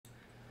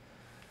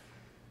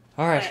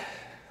Alright, But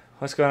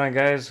what's going on,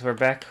 guys? We're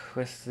back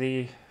with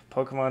the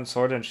Pokemon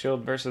Sword and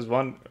Shield versus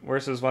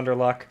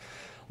Wonderlocke.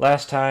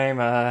 Last time,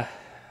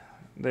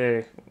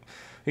 the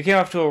we came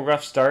off to a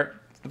rough start.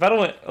 The battle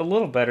went a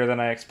little better than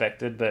I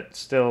expected, but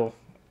still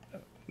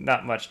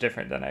not much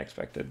different than I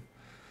expected.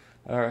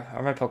 Are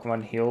my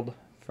Pokemon healed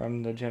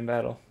from the gym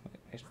battle?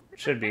 It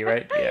should be,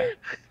 right? Yeah.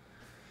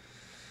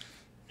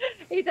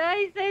 he thought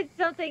he said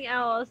something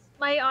else.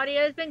 My audio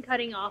has been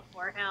cutting off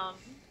for him.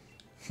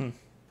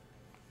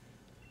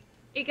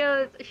 He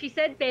goes, she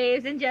said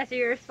babes, and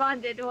Jesse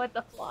responded, what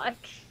the fuck?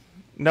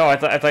 No, I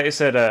thought you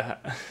said I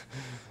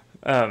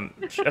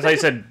thought you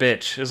said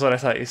bitch is what I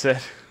thought you said.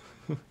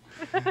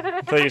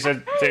 I thought you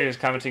said that you was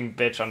commenting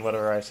bitch on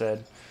whatever I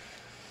said.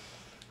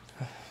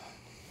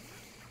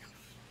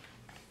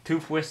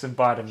 Toothless and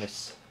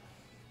bottomless.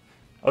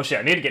 Oh shit,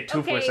 I need to get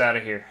Toothless Okay. out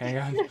of here. Hang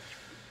on.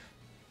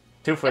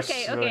 Toothless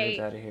really needs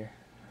Okay. out of here.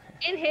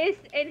 In his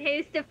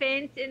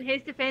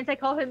defense, I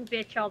call him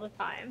bitch all the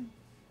time.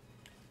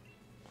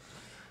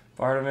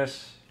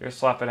 Bartimus, you're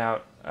swapping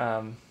out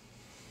for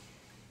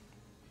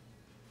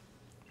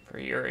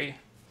Yuri.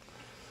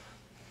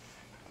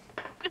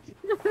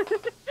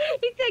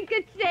 He said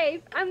good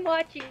save. I'm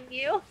watching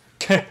you.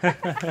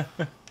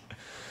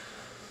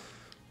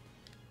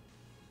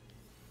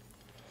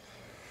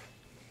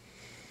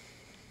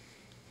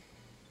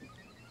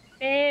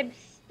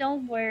 Babes,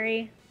 don't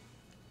worry.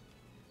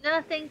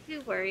 Nothing to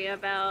worry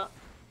about.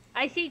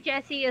 I see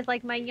Jesse as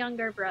like my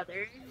younger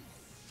brother.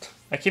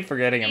 I keep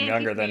forgetting I'm And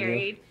younger he's than you.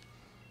 married.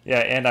 Yeah,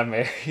 and I'm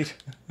married.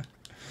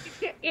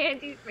 And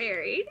he's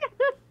married.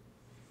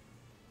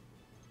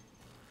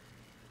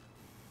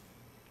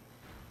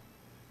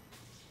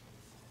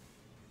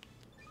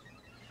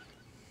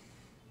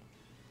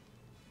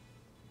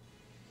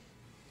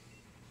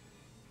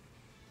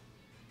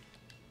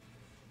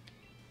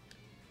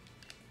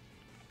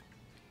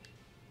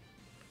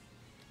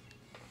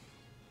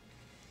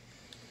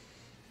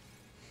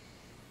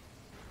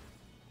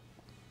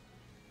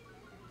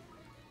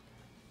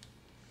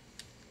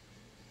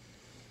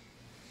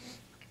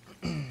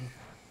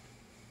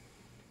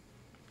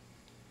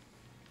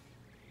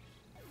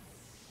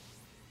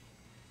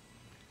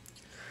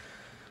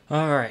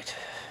 Alright.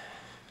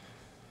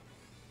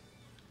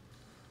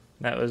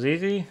 That was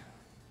easy.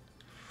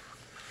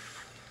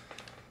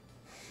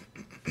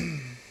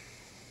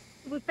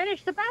 We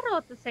finished the battle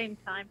at the same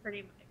time,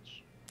 pretty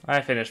much. I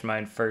finished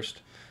mine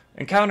first.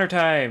 Encounter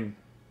time!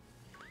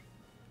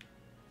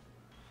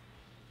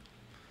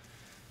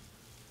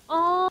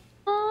 Oh.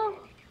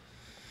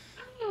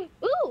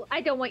 Ooh, I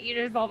don't want you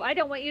to evolve. I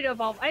don't want you to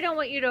evolve. I don't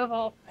want you to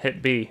evolve.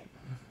 Hit B.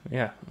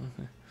 Yeah.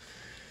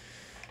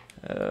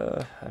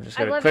 I'm just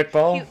I gonna love quick its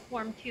ball. cute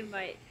form too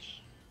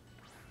much.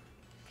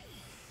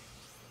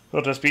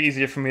 It'll just be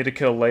easier for me to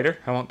kill later.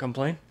 I won't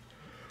complain.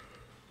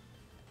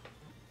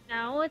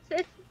 No, its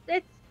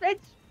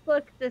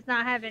look does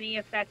not have any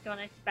effect on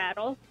its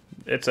battle.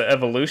 Its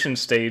evolution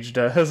stage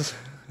does.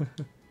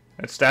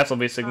 Its stats will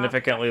be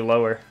significantly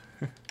lower.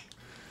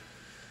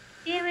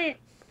 Damn it.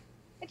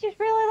 I just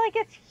really like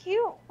its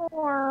cute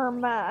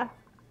form.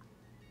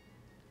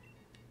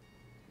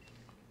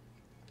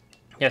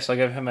 Yes, I'll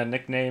give him a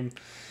nickname.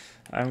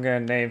 I'm gonna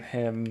name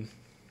him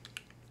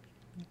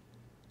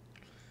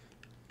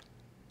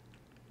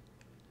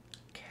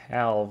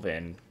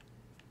Calvin.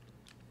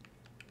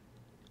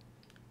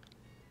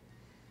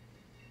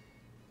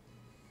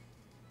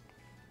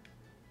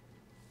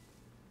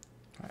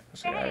 Alright,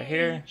 let's get out of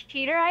here.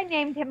 Cheater, I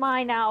named him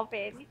mine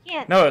Alvin. You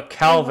can't No, name him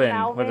Calvin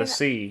with a Alvin.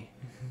 C.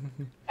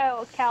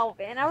 Oh,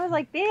 Calvin. I was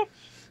like, bitch,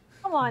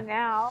 come on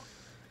now.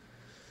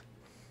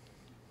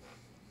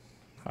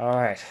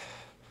 Alright.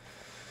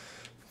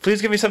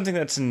 Please give me something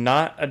that's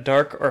not a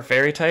dark or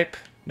fairy type.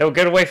 No,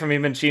 get away from me,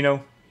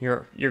 Minchino.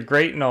 You're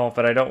great and all,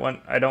 but I don't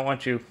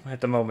want you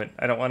at the moment.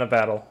 I don't want a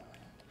battle.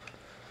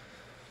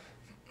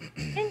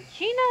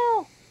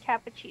 Cappuccino.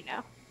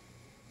 Cappuccino.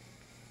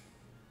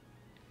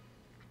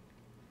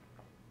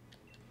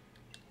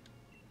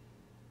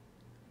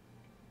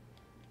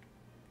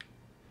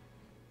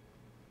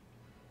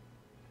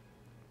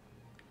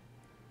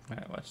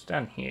 Alright, what's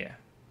down here?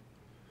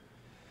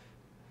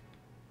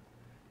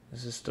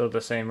 This is still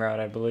the same route,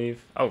 I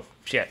believe. Oh,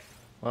 shit.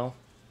 Well,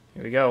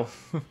 here we go.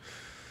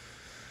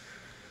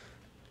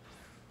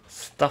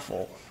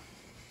 Stuffle.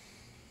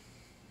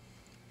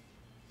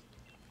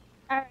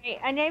 Alright,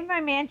 I named my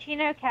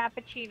Manchino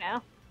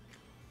Cappuccino.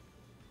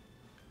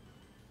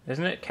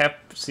 Isn't it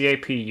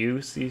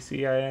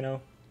Capuccino?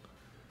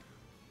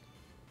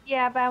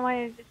 Yeah, but I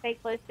wanted to stay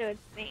close to its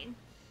name.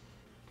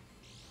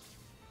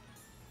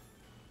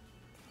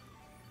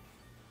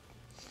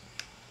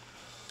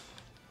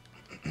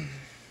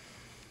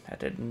 That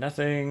did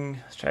nothing.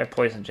 Let's try a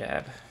poison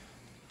jab.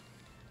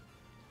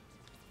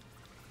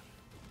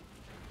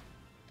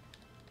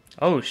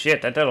 Oh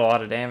shit, that did a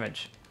lot of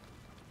damage.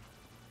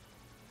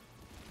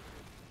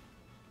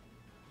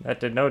 That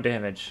did no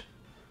damage.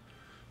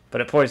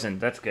 But it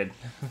poisoned, that's good.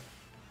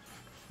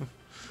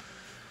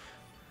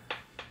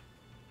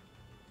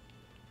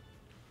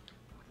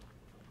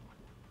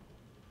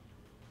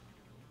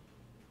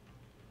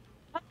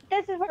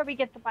 this is where we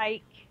get the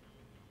bike.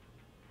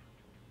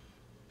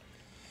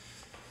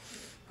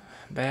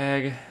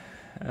 Bag.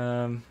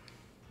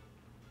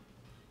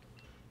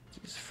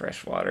 Use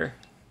fresh water.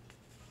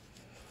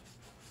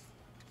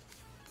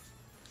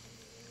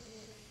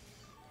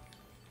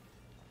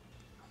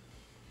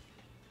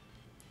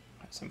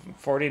 Some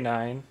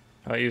 49.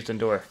 Oh, I used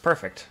Endure.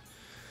 Perfect.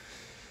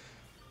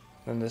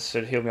 Then this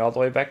should heal me all the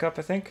way back up,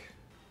 I think.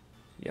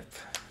 Yep.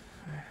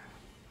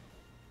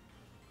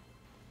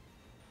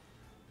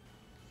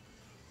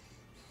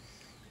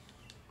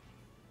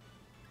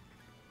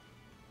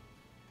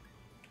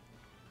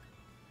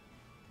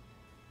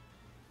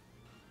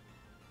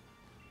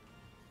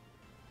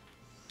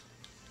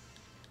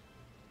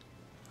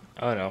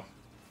 Oh no.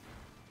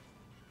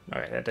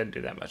 Alright, that didn't do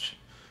that much.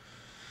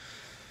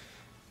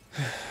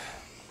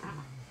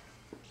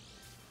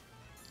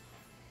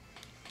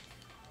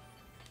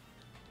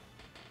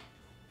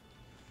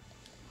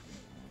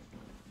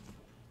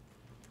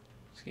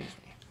 Excuse me.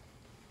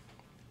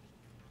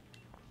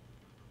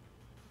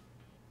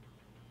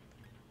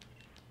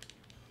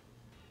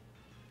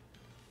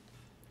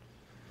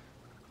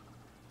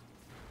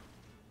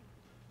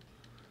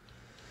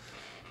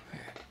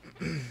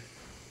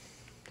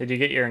 Did you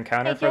get your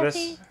encounter for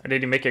Jesse? this? Or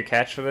did you make your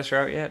catch for this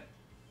route yet?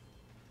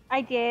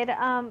 I did.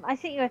 I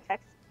sent you a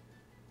text.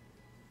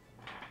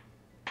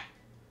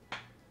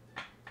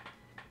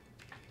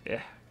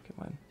 Yeah, come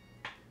on.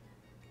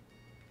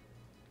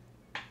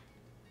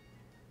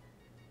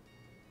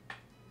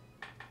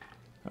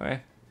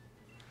 Alright.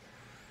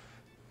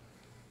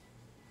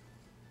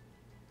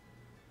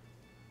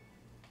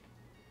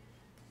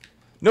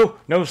 No!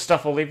 No,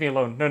 stuff will leave me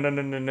alone. No, no,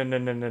 no, no, no, no,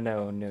 no, no,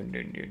 no, no,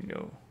 no, no,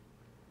 no.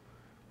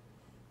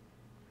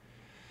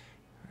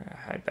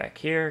 Hide back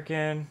here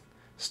again.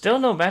 Still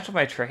no match on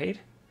my trade?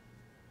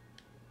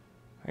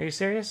 Are you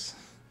serious?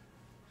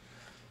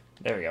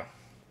 There we go.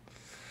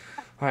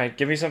 Alright,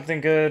 give me something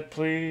good,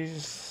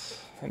 please.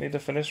 I need to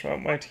finish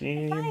out my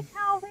team. Bye,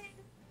 Calvin.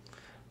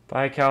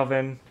 Bye,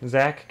 Calvin.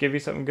 Zach, give me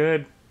something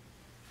good.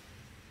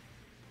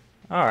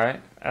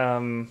 Alright.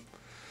 Yeah,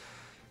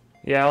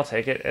 I'll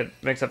take it. It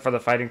makes up for the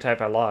fighting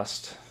type I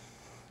lost.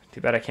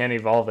 Too bad I can't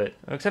evolve it.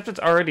 Except it's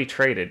already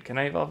traded. Can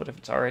I evolve it if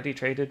it's already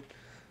traded?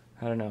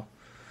 I don't know.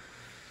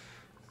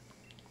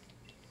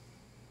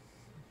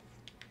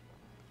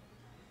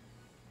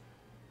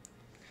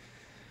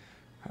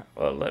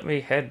 Well, let me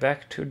head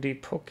back to the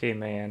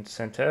Pokemon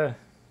Center.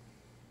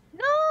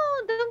 No,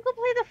 don't go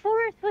play the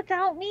forest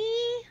without me.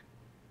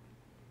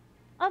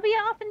 I'll be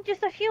off in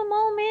just a few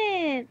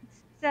moments.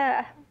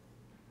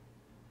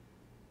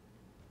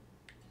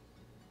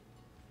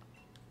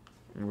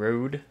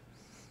 Rude.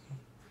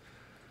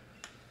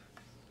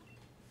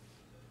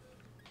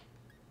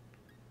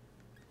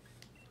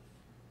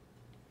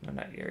 No,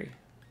 not Yuri.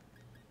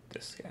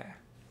 This guy.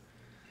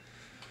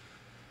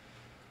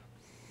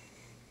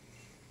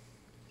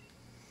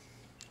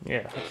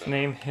 Yeah, let's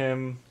name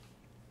him.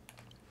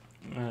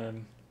 I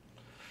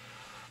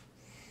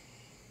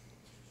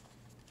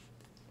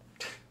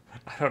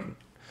don't.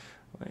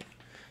 Wait.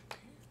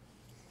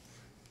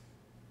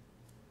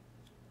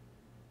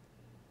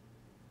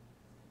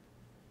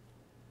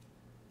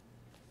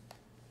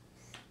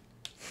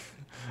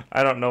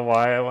 I don't know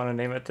why I want to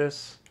name it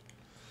this.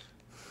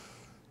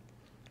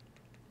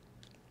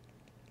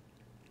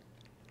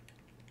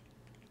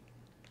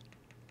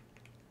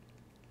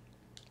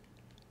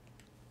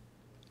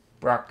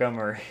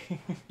 Montgomery.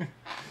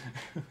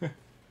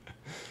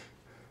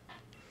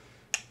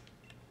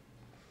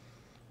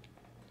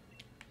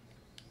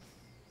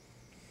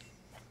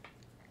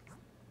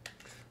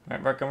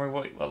 Alright, Montgomery,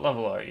 what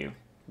level are you?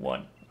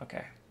 1.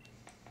 Okay.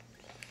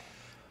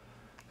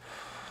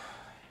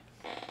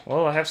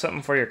 Well, I have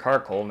something for your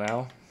Carcoal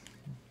now.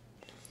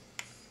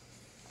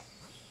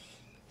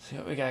 See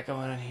what we got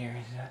going on here.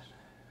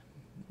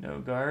 No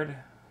guard.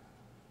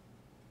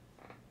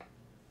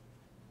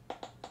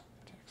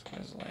 Attacks on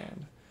his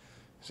land.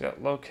 He's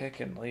got low kick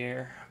and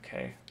leer.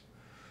 Okay.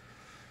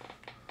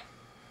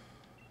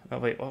 Oh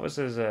wait, what was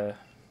his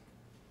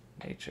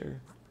nature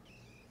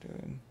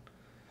doing?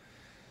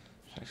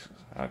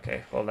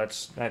 Okay, well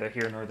that's neither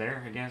here nor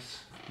there, I guess.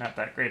 Not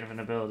that great of an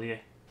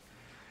ability.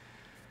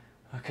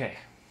 Okay.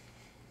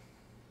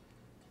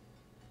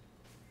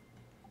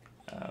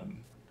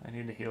 I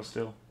need to heal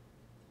still.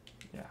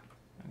 Yeah,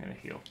 I'm gonna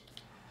heal.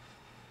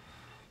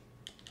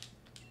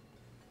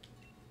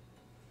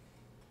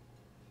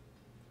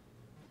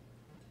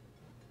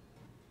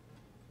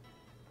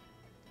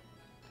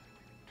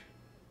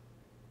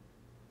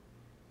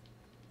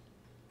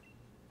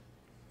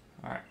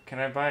 Alright, can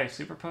I buy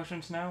super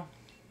potions now?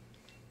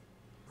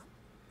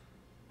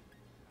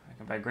 I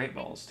can buy great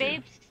balls too.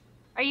 Babes,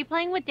 are you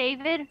playing with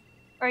David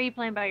or are you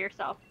playing by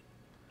yourself?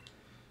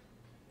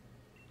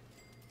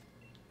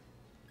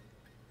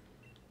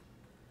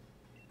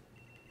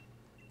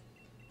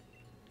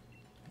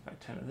 Buy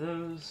 10 of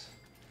those.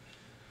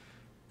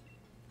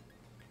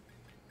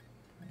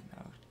 And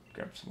now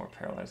grab some more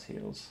paralyzed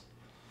heals.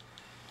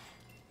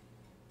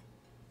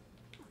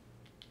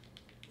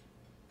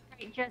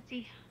 Alright,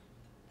 Jesse.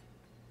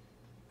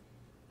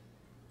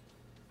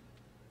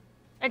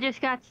 I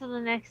just got to the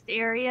next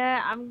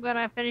area. I'm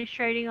gonna finish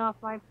trading off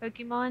my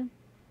Pokemon.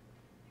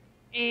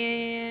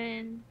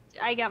 And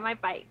I got my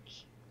bike.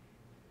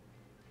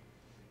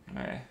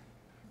 Alright.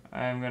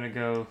 I'm gonna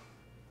go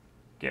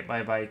get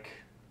my bike.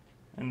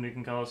 And we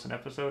can call this an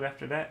episode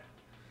after that.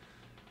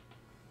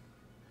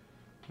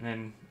 And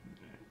then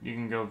you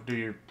can go do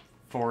your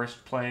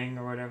forest playing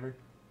or whatever.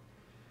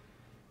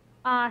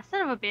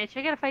 Son of a bitch.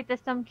 I gotta fight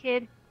this dumb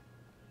kid.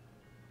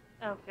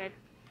 Oh, good.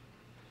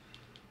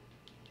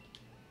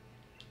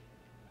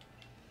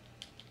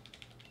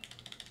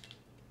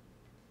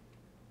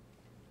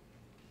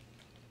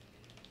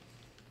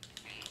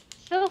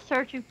 Still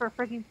searching for a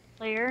freaking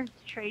player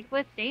to trade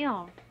with.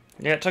 Damn.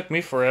 Yeah, it took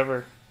me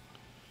forever.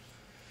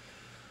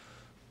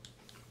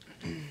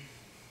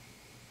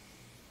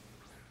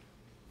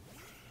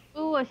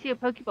 Ooh, I see a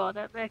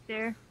Pokeball back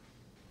there.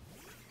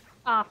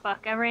 Aw,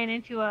 fuck. I ran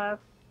into a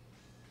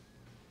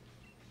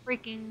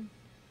freaking,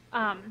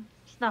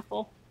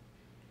 Snuffle.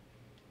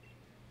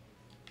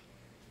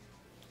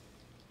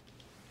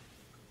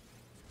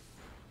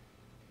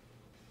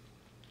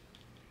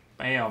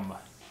 Bam.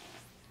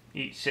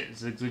 Eat shit,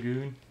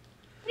 Zigzagoon.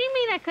 What do you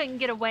mean I couldn't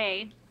get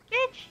away?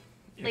 Bitch!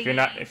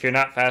 If you're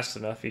not fast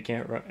enough, you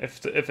can't run.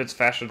 If it's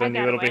faster than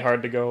you, it'll be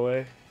hard to go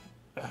away.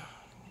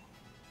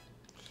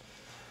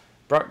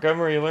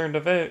 Montgomery learned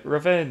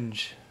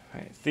revenge.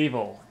 Alright,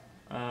 Thievul.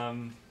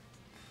 I'm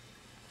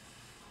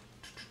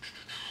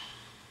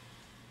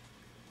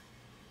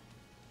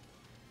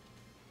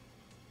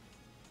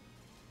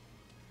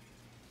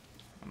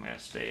gonna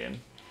stay in.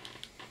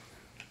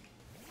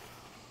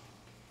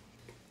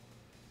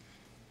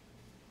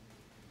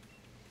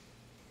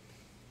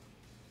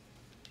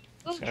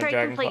 Ooh,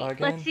 trade complete.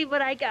 Let's see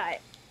what I got.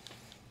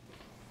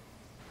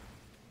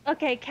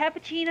 Okay,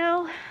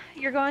 Cappuccino,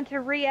 you're going to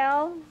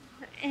Real,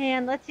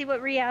 and let's see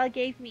what Real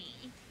gave me.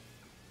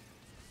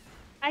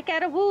 I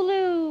got a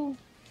Wooloo!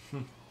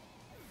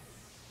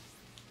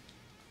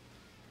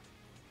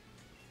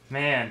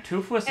 Man,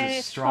 Toothless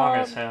is strong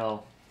as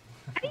hell.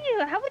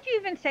 How would you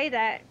even say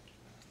that?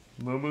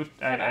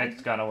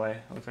 It's gone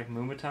away. It looks like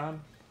Moomutan.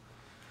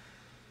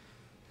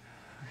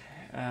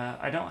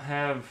 I don't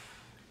have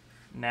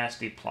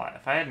Nasty Plot.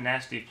 If I had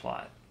Nasty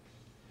Plot.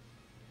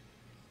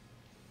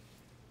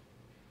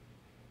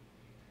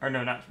 Or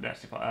no, not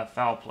Nasty Plot.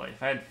 Foul Play.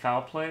 If I had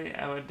Foul Play,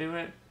 I would do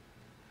it.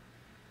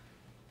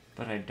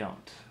 But I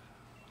don't.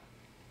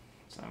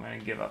 So I'm going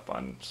to give up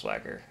on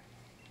Swagger.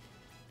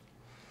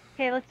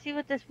 Okay, let's see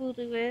what this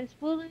Wooloo is.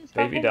 Wooloo's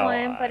Baby level doll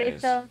 1, but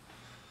it's a... eyes.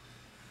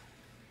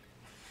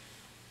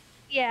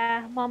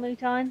 Yeah,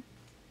 Mamutan.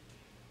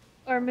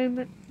 Or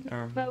Moomutan?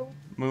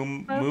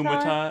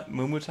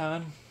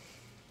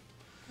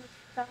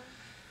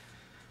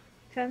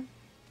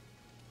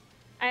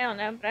 I don't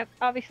know, but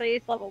obviously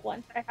it's level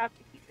 1, so I have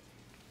to keep it.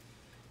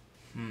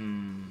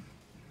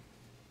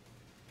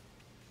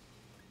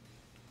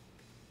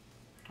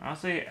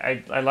 Honestly,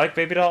 I like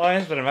Baby Doll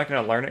Eyes, but I'm not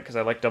going to learn it because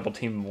I like Double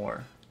Team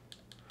more.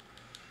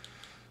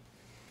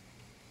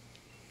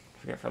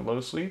 Forget for Low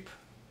Sleep.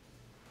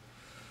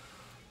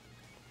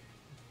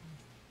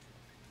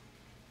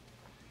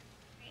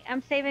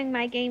 I'm saving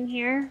my game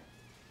here.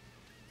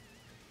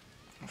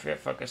 I forget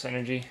Focus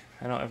Energy.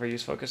 I don't ever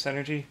use Focus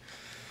Energy.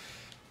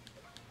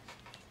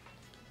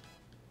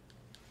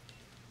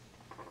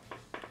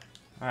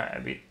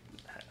 Alright,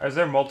 is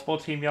there multiple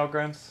Team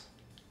Yellgrunts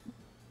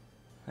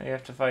that you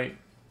have to fight?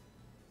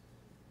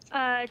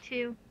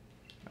 2.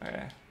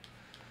 Okay.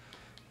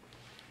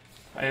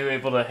 Are you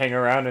able to hang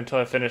around until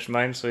I finish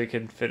mine so we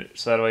can finish,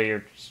 so that way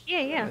you're...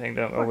 Yeah. Everything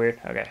don't go weird?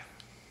 Okay.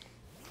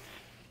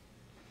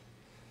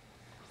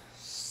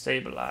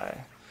 Sableye.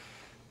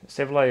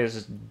 Sableye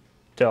is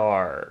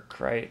dark,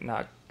 right?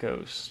 Not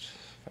ghost,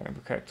 if I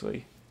remember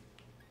correctly.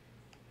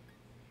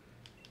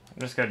 I'm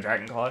just gonna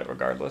Dragon Claw it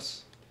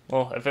regardless.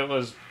 Well, if it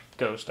was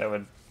ghost, I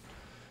would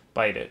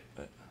bite it.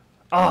 But...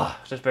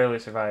 just barely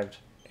survived.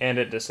 And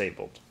it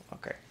disabled.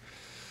 Okay.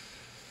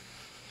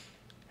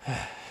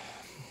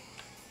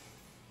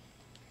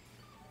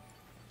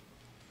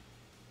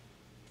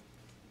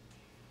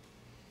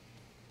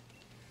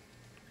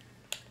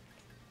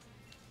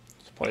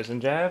 Poison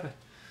Jab.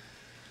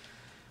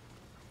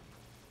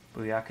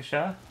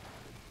 Booyakasha.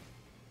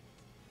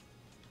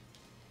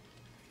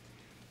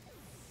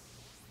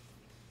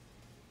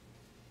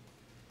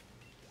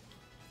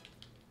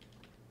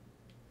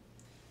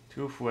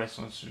 Toothless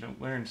wants to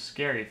learn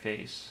Scary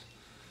Face.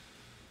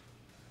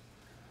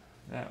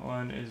 That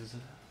one is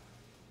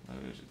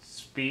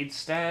Speed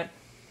Stat.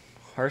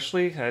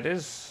 Harshly, that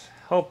is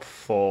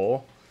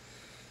helpful.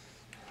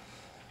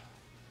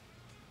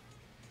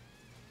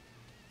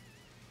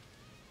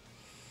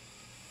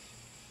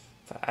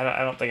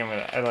 I don't think I'm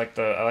gonna. I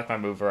like my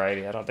move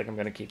variety. I don't think I'm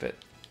gonna keep it.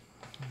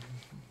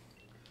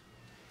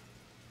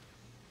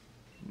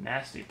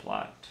 Nasty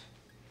Plot.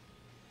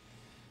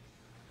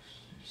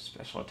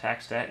 Special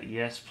attack stat.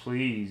 Yes,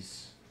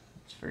 please.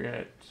 Let's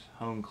forget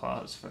Home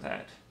Clause for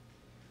that.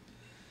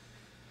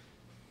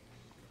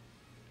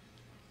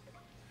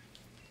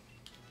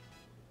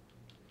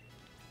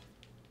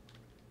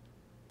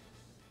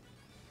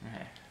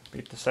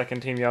 Beat the second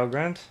team Yell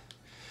Grunt.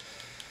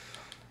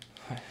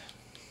 Now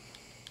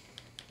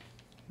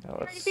I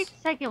already beat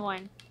the second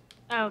one.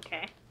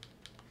 Okay.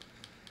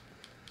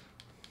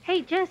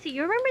 Hey, Jesse,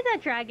 you remember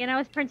that dragon I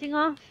was printing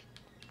off?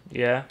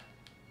 Yeah.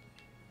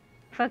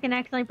 Fucking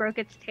accidentally broke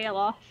its tail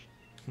off.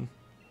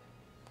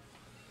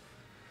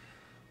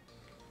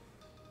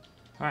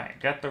 Alright,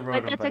 got the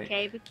But Rotom that's buddy.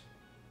 okay,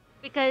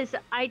 because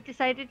I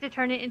decided to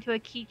turn it into a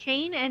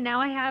keychain, and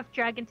now I have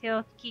dragon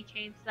tail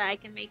keychains that I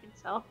can make and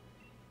sell.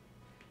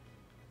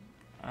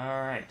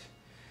 Alright.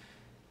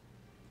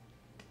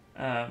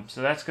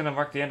 So that's going to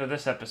mark the end of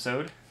this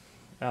episode.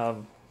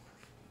 So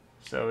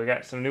we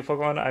got some new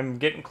Pokemon. I'm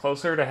getting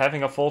closer to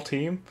having a full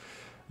team,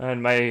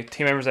 and my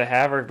team members I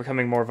have are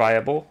becoming more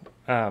viable.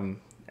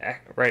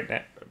 Right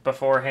now,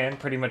 beforehand,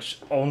 pretty much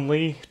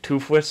only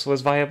Toothless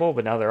was viable,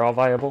 but now they're all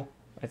viable,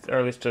 or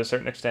at least to a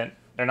certain extent.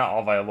 They're not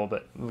all viable,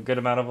 but a good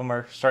amount of them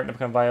are starting to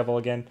become viable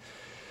again.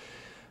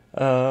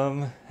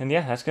 And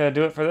yeah, that's going to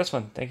do it for this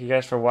one. Thank you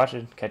guys for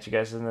watching. Catch you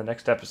guys in the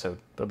next episode.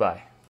 Bye-bye.